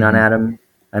 the xenon atom,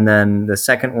 and then the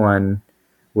second one,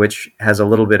 which has a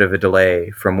little bit of a delay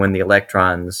from when the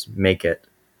electrons make it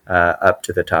up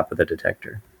to the top of the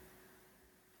detector.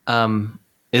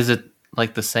 Is it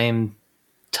like the same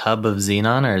tub of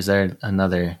xenon, or is there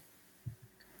another, I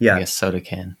Yeah, guess, soda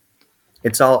can?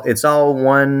 it's all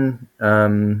one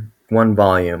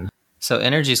volume. So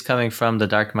energy is coming from the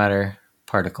dark matter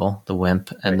particle, the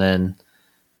WIMP, and then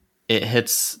it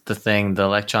hits the thing, the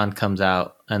electron comes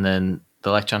out, and then the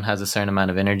electron has a certain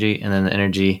amount of energy, and then the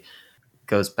energy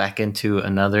goes back into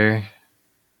another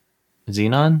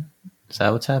xenon. Is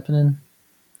that what's happening?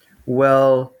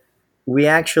 Well, we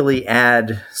actually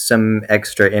add some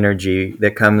extra energy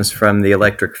that comes from the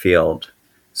electric field.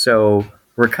 So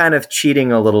we're kind of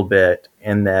cheating a little bit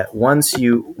in that once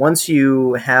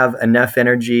you have enough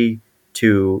energy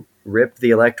to rip the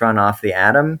electron off the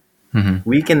atom,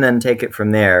 we can then take it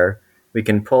from there. We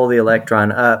can pull the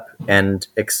electron up and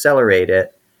accelerate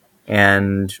it,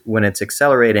 and when it's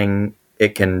accelerating,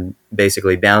 it can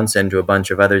basically bounce into a bunch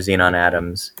of other xenon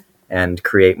atoms and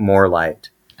create more light.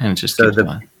 And it just So keeps the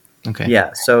going. Okay.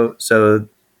 Yeah, so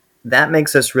that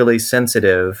makes us really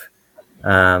sensitive,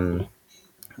 um,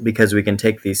 because we can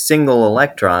take these single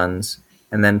electrons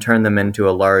and then turn them into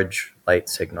a large light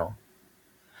signal.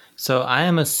 So I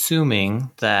am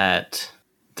assuming that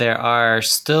there are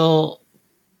still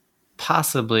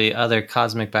possibly other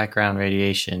cosmic background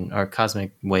radiation or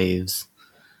cosmic waves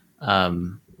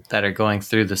that are going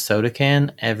through the soda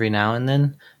can every now and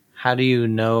then. How do you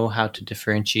know how to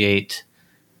differentiate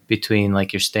between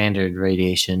like your standard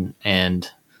radiation and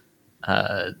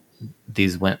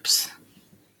these WIMPs?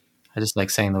 I just like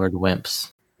saying the word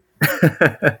WIMPs.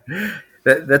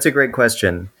 That's a great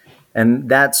question, and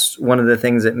that's one of the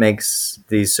things that makes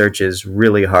these searches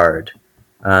really hard.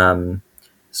 Um,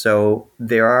 so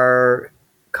there are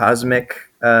cosmic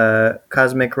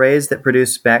rays that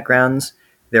produce backgrounds.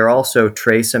 There are also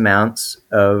trace amounts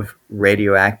of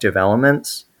radioactive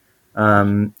elements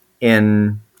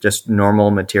in just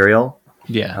normal material.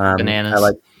 Yeah, I bananas.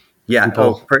 like, yeah.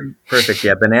 Oh, People. perfect.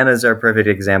 Yeah, bananas are a perfect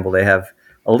example. They have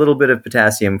a little bit of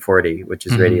potassium-40, which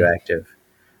is radioactive.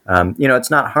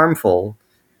 It's not harmful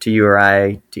to you or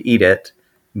I to eat it,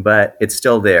 but it's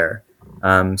still there.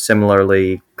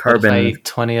 Similarly, What if I carbon, eat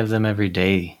 20 of them every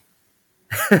day?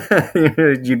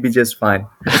 you'd be just fine.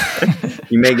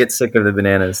 You may get sick of the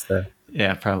bananas, though.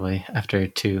 Yeah, probably after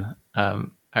two. All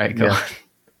right, go Yeah. on.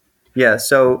 Yeah,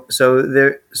 so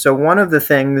one of the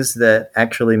things that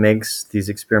actually makes these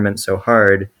experiments so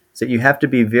hard is that you have to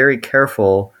be very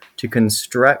careful to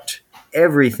construct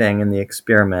everything in the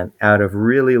experiment out of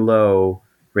really low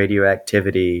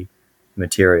radioactivity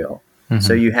material.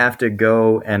 So you have to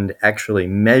go and actually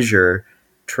measure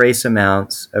trace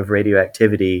amounts of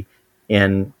radioactivity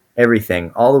in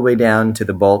everything, all the way down to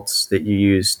the bolts that you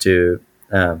use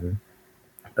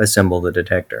assemble the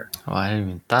detector. Oh, I hadn't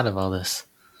even thought of all this.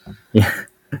 Yeah.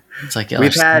 It's like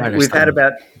we've had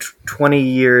about 20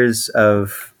 years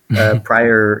of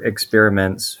prior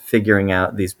experiments figuring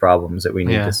out these problems that we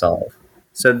need to solve.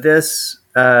 So that's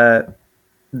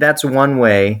one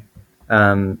way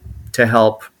to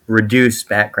help reduce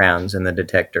backgrounds in the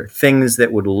detector, things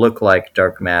that would look like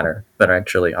dark matter but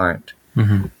actually aren't.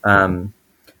 Mm-hmm.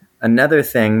 Another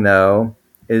thing, though,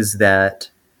 is that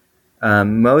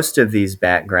most of these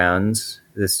backgrounds,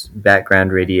 this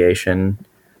background radiation,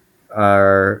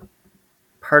 are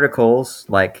particles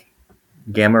like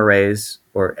gamma rays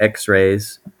or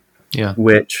X-rays,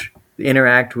 which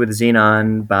interact with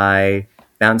xenon by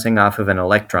bouncing off of an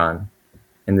electron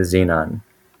in the xenon.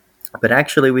 But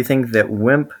actually, we think that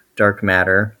WIMP dark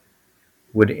matter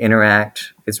would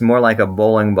interact. It's more like a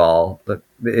bowling ball.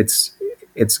 It's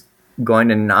going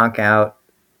to knock out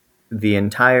the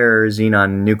entire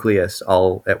xenon nucleus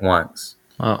all at once.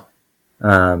 Oh.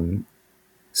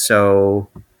 So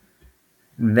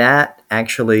that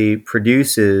actually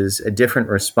produces a different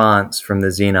response from the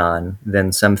xenon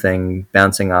than something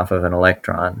bouncing off of an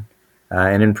electron.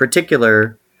 And in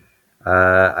particular,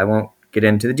 I won't get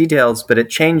into the details, but it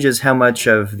changes how much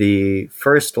of the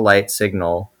first light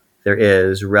signal there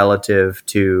is relative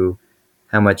to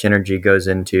how much energy goes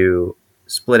into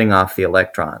splitting off the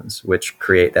electrons, which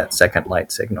create that second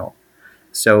light signal.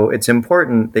 So it's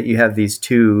important that you have these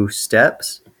two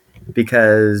steps,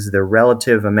 because the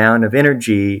relative amount of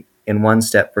energy in one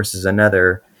step versus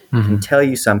another can tell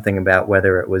you something about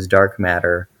whether it was dark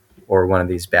matter or one of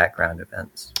these background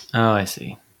events. Oh, I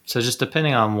see. So just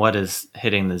depending on what is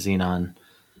hitting the xenon,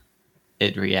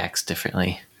 it reacts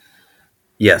differently.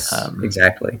 Yes,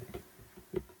 exactly.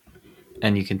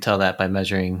 And you can tell that by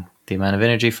measuring the amount of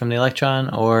energy from the electron,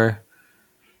 or,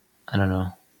 I don't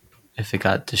know, if it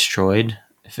got destroyed,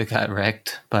 if it got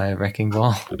wrecked by a wrecking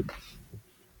ball.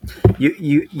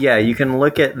 You can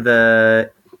look at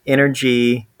the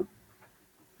energy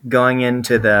going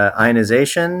into the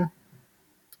ionization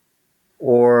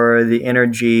or the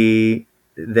energy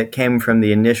that came from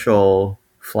the initial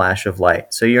flash of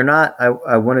light. So you're not,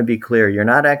 I want to be clear, you're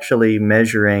not actually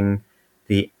measuring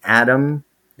the atom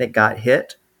that got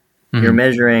hit. You're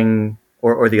measuring,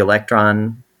 or the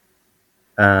electron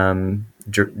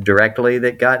directly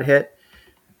that got hit.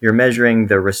 You're measuring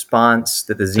the response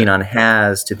that the xenon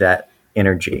has to that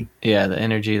energy. Yeah, the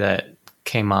energy that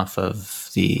came off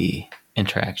of the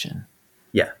interaction.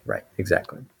 Yeah, right,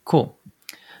 exactly. Cool.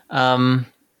 How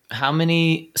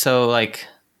many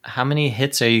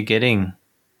hits are you getting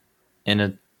in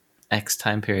a X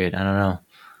time period? I don't know.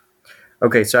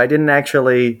 Okay, so I didn't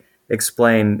actually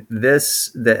explain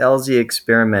this. The LZ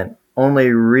experiment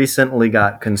only recently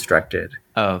got constructed.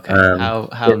 Oh, okay. How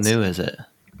new is it?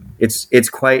 It's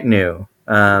quite new.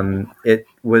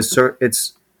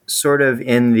 It's sort of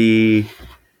in the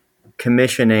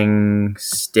commissioning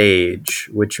stage,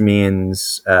 which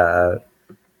means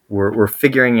we're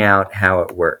figuring out how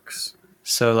it works.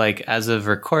 So, like, as of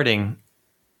recording,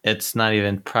 it's not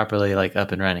even properly like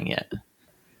up and running yet.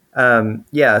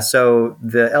 Yeah. So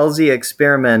the LZ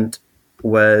experiment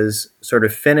was sort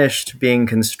of finished being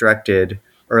constructed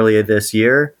earlier this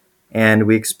year, and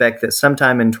we expect that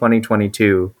sometime in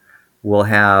 2022 we'll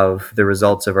have the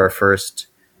results of our first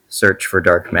search for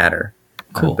dark matter.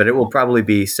 Cool. But it will probably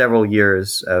be several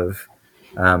years of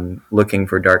looking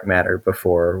for dark matter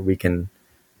before we can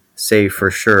say for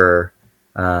sure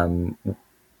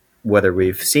whether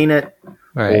we've seen it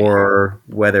or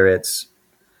whether it's...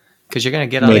 Because you're going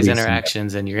to get all these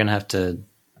interactions and you're going to have to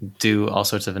do all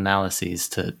sorts of analyses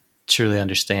to truly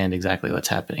understand exactly what's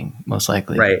happening, most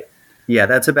likely. Right. Yeah,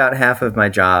 that's about half of my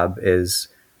job, is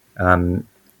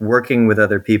working with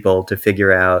other people to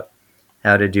figure out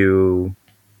how to do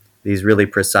these really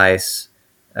precise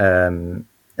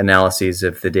analyses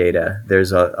of the data.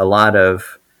 There's a lot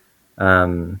of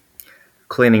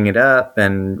cleaning it up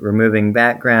and removing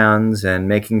backgrounds and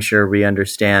making sure we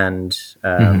understand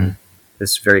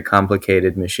this very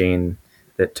complicated machine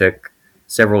that took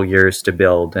several years to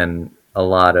build and a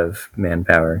lot of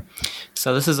manpower.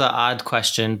 So this is an odd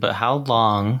question, but how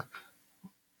long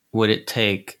would it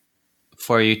take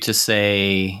for you to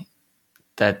say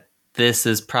that this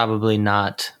is probably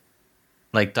not,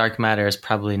 like, dark matter is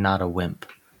probably not a WIMP?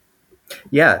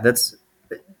 Yeah,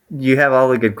 you have all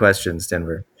the good questions,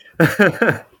 Denver.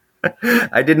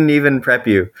 I didn't even prep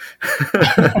you.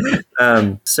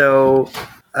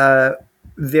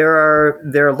 There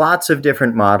are lots of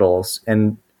different models,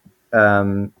 and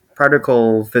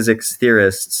particle physics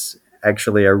theorists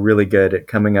actually are really good at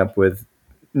coming up with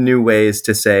new ways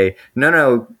to say,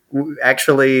 no,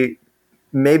 actually,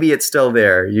 maybe it's still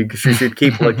there. You should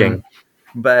keep looking.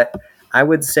 But I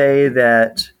would say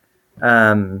that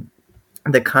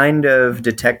the kind of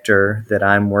detector that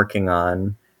I'm working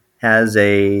on has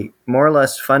a more or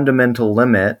less fundamental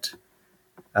limit,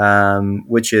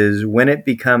 which is when the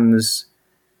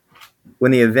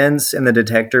events in the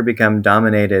detector become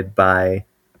dominated by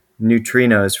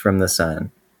neutrinos from the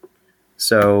sun.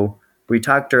 So we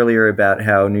talked earlier about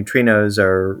how neutrinos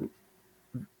are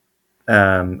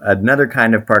another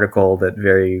kind of particle that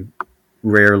very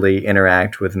rarely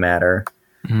interact with matter.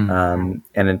 And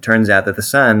it turns out that the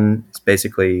sun is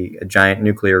basically a giant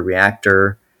nuclear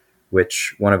reactor,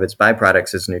 which one of its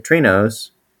byproducts is neutrinos.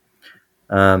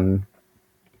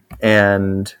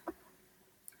 And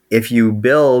if you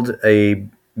build a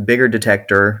bigger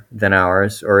detector than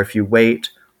ours, or if you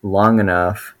wait long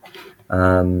enough,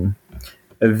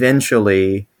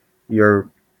 eventually your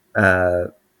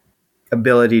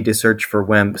ability to search for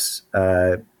WIMPs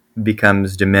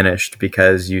becomes diminished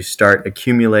because you start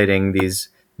accumulating these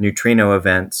neutrino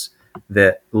events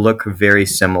that look very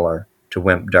similar to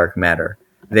WIMP dark matter.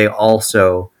 They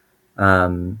also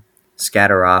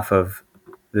scatter off of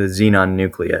the xenon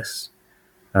nucleus.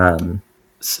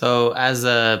 So as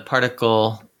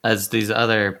these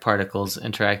other particles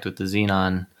interact with the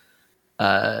xenon,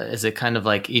 is it kind of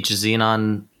like each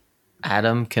xenon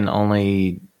atom can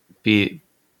only be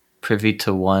privy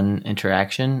to one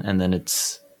interaction, and then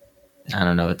I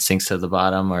don't know, it sinks to the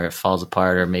bottom, or it falls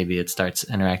apart, or maybe it starts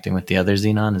interacting with the other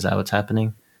xenon? Is that what's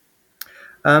happening?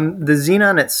 The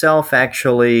xenon itself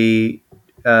actually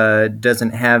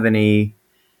doesn't have any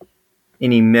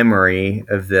memory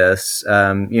of this.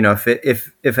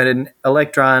 If an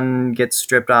electron gets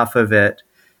stripped off of it,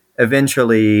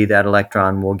 eventually that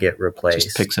electron will get replaced.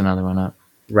 Just picks another one up.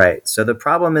 Right. So the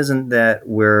problem isn't that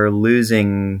we're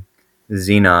losing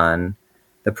xenon.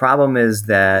 The problem is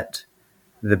that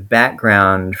the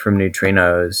background from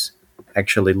neutrinos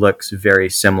actually looks very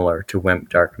similar to WIMP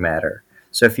dark matter.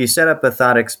 So if you set up a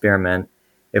thought experiment,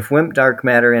 if WIMP dark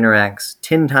matter interacts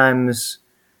 10 times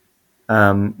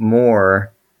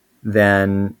more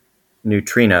than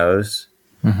neutrinos,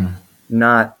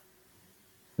 not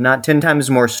 10 times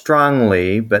more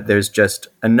strongly, but there's just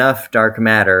enough dark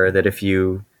matter that if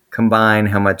you combine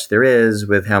how much there is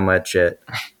with how much it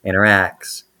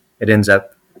interacts, it ends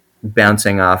up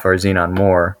bouncing off our xenon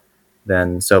more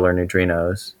than solar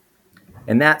neutrinos.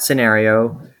 In that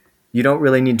scenario, you don't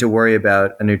really need to worry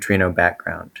about a neutrino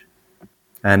background.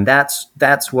 And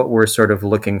that's what we're sort of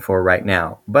looking for right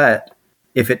now. But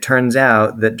if it turns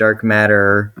out that dark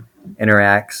matter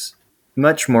interacts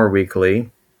much more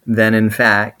weakly, then in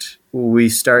fact we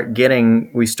start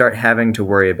having to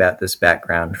worry about this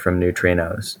background from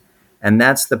neutrinos. And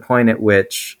that's the point at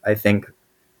which I think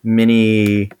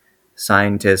many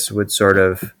scientists would sort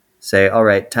of say, all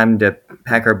right, time to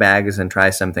pack our bags and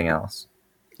try something else.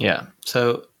 Yeah.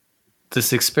 So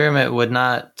this experiment would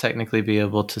not technically be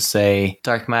able to say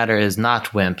dark matter is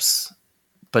not WIMPs,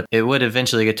 but it would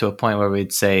eventually get to a point where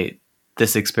we'd say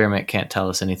this experiment can't tell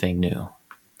us anything new.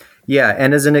 Yeah,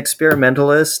 and as an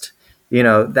experimentalist,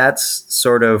 that's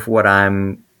sort of what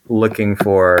I'm looking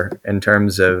for in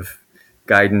terms of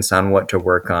guidance on what to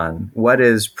work on. What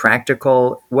is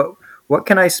practical? What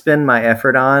can I spend my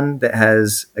effort on that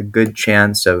has a good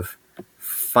chance of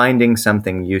finding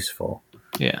something useful?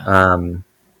 Yeah.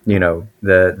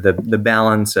 The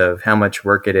balance of how much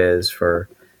work it is for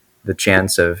the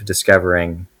chance of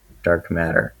discovering dark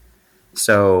matter.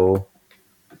 So,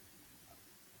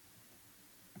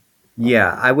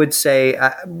 yeah, I would say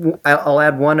I'll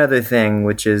add one other thing,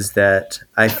 which is that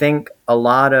I think a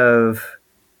lot of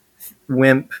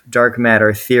WIMP dark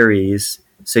matter theories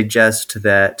suggest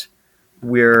that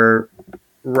we're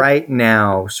right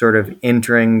now sort of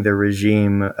entering the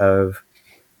regime of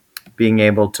being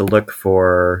able to look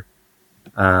for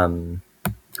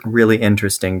really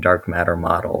interesting dark matter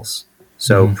models.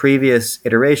 So previous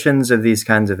iterations of these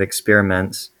kinds of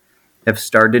experiments have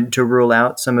started to rule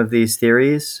out some of these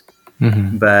theories,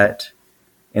 but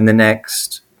in the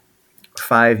next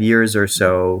 5 years or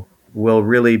so, we'll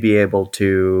really be able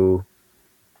to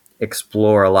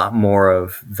explore a lot more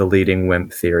of the leading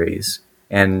WIMP theories.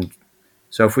 And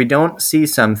so if we don't see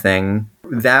something,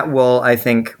 that will, I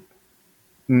think,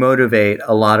 motivate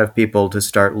a lot of people to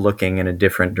start looking in a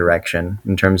different direction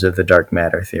in terms of the dark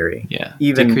matter theory. Yeah.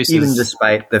 Even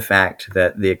despite the fact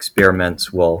that the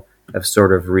experiments will have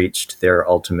sort of reached their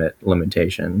ultimate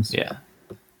limitations. Yeah.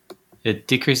 It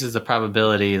decreases the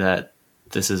probability that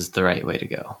this is the right way to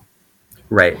go.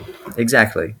 Right.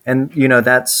 Exactly. And,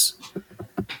 that's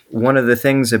one of the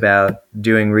things about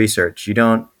doing research. You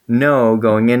don't know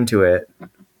going into it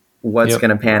what's going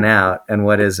to pan out and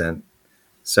what isn't.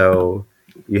 So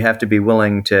you have to be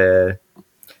willing to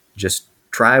just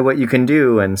try what you can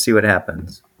do and see what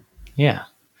happens. Yeah.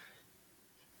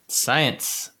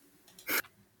 Science.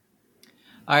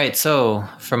 All right, so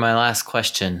for my last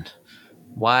question,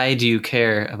 why do you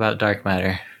care about dark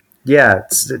matter? Yeah,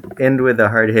 end with a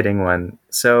hard-hitting one.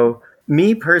 So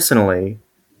me personally,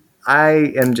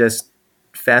 I am just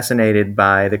fascinated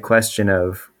by the question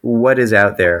of what is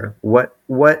out there, what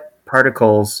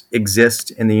particles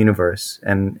exist in the universe,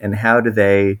 and how do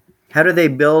they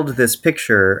build this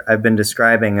picture I've been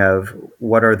describing of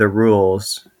what are the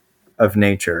rules of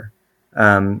nature.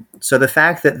 So the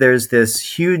fact that there's this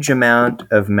huge amount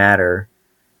of matter,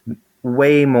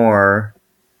 way more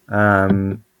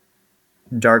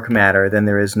dark matter than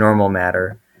there is normal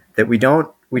matter, that we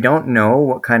don't know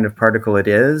what kind of particle it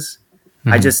is.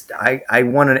 I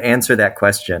want to answer that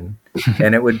question,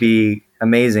 and it would be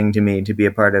amazing to me to be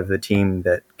a part of the team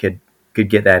that could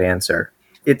get that answer.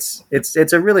 It's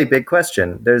a really big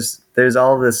question. There's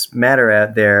all this matter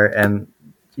out there, and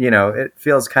it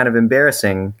feels kind of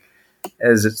embarrassing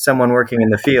as someone working in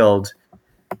the field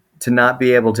to not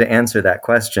be able to answer that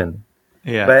question.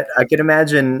 Yeah. But I can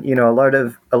imagine, a lot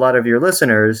of your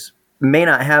listeners may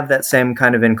not have that same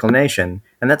kind of inclination,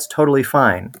 and that's totally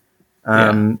fine.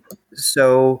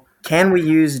 So can we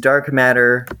use dark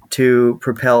matter to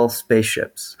propel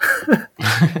spaceships?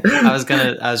 I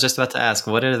was just about to ask,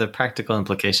 what are the practical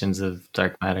implications of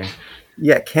dark matter?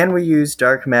 Yeah, can we use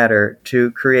dark matter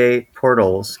to create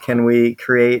portals? Can we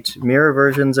create mirror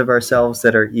versions of ourselves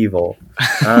that are evil?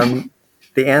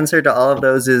 The answer to all of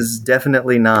those is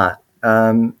definitely not.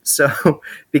 So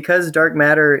because dark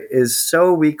matter is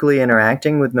so weakly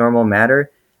interacting with normal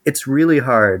matter, it's really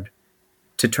hard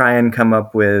to try and come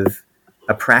up with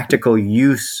a practical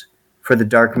use for the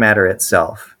dark matter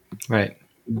itself. Right.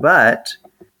 But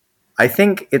I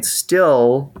think it's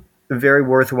still very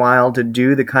worthwhile to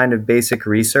do the kind of basic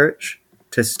research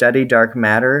to study dark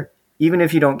matter, even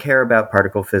if you don't care about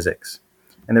particle physics.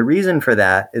 And the reason for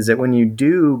that is that when you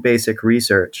do basic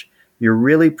research, you're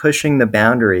really pushing the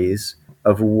boundaries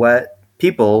of what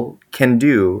people can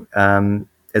do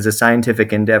as a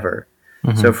scientific endeavor.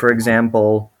 Mm-hmm. So, for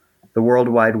example, the World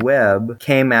Wide Web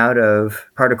came out of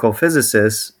particle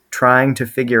physicists trying to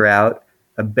figure out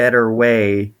a better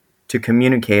way to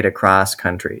communicate across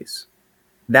countries.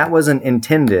 That wasn't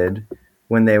intended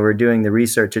when they were doing the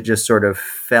research. It just sort of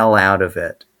fell out of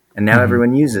it. And now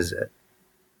everyone uses it.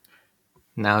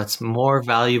 Now it's more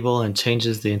valuable and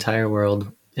changes the entire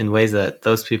world in ways that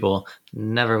those people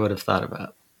never would have thought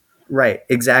about. Right,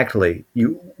 exactly.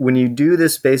 When you do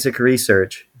this basic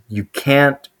research, you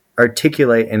can't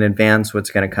articulate in advance what's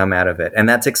going to come out of it. And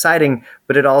that's exciting,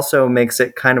 but it also makes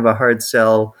it kind of a hard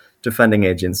sell to funding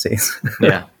agencies.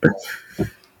 Yeah.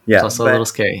 It's also a little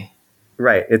scary.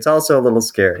 Right. It's also a little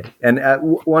scary. And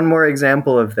one more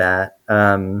example of that,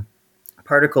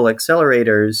 particle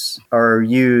accelerators are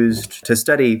used to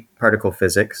study particle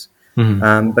physics.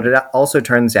 Mm-hmm. But it also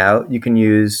turns out you can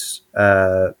use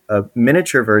a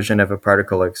miniature version of a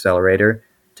particle accelerator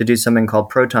to do something called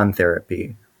proton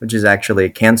therapy, which is actually a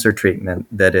cancer treatment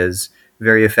that is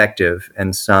very effective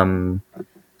in some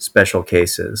special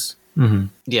cases. Mm-hmm.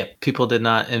 Yeah, people did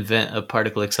not invent a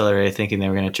particle accelerator thinking they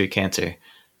were going to treat cancer,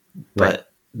 but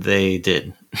they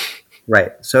did.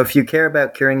 Right. So if you care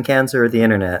about curing cancer or the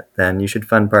internet, then you should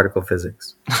fund particle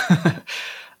physics.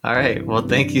 All right. Well,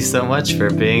 thank you so much for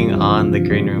being on the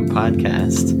Green Room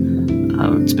podcast.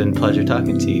 It's been a pleasure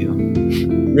talking to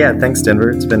you. Yeah, thanks, Denver.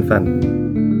 It's been fun.